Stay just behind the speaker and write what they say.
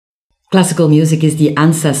Classical music is the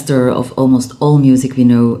ancestor of almost all music we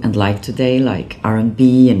know and like today, like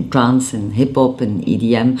R&B and trance and hip-hop and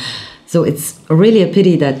EDM. So it's really a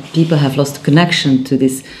pity that people have lost connection to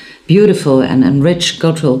this beautiful and rich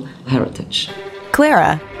cultural heritage.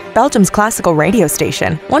 Klara, Belgium's classical radio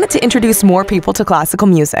station, wanted to introduce more people to classical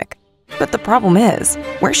music. But the problem is,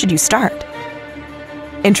 where should you start?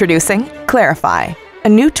 Introducing Klarafy, a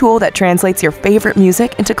new tool that translates your favorite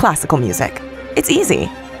music into classical music. It's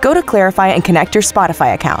easy. Go to Klarafy and connect your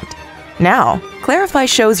Spotify account. Now, Klarafy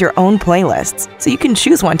shows your own playlists, so you can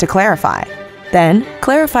choose one to Klarafy. Then,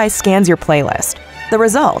 Klarafy scans your playlist. The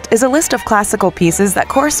result is a list of classical pieces that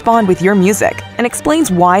correspond with your music and explains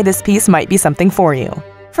why this piece might be something for you.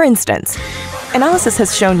 For instance, analysis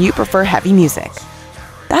has shown you prefer heavy music.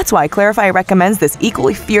 That's why Klarafy recommends this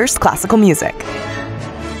equally fierce classical music.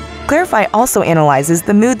 Klarafy also analyzes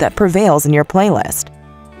the mood that prevails in your playlist.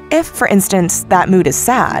 If, for instance, that mood is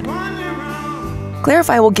sad,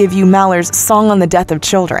 Klarafy will give you Mahler's Song on the Death of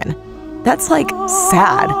Children. That's like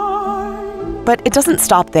sad. But it doesn't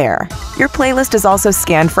stop there. Your playlist is also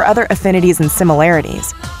scanned for other affinities and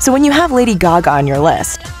similarities. So when you have Lady Gaga on your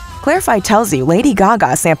list, Klarafy tells you Lady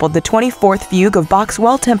Gaga sampled the 24th fugue of Bach's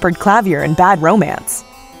Well-Tempered Clavier in Bad Romance.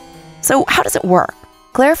 So how does it work?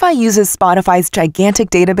 Klarafy uses Spotify's gigantic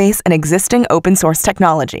database and existing open-source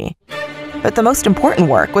technology. But the most important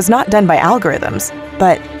work was not done by algorithms,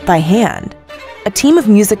 but by hand. A team of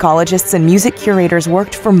musicologists and music curators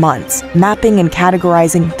worked for months, mapping and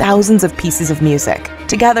categorizing thousands of pieces of music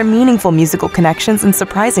to gather meaningful musical connections and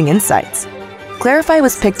surprising insights. Klarafy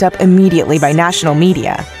was picked up immediately by national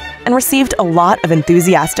media and received a lot of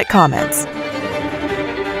enthusiastic comments.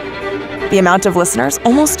 The amount of listeners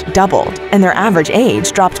almost doubled, and their average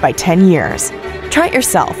age dropped by 10 years. Try it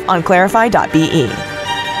yourself on klarafy.be.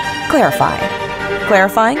 Klarafy.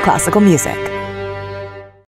 Clarifying classical music.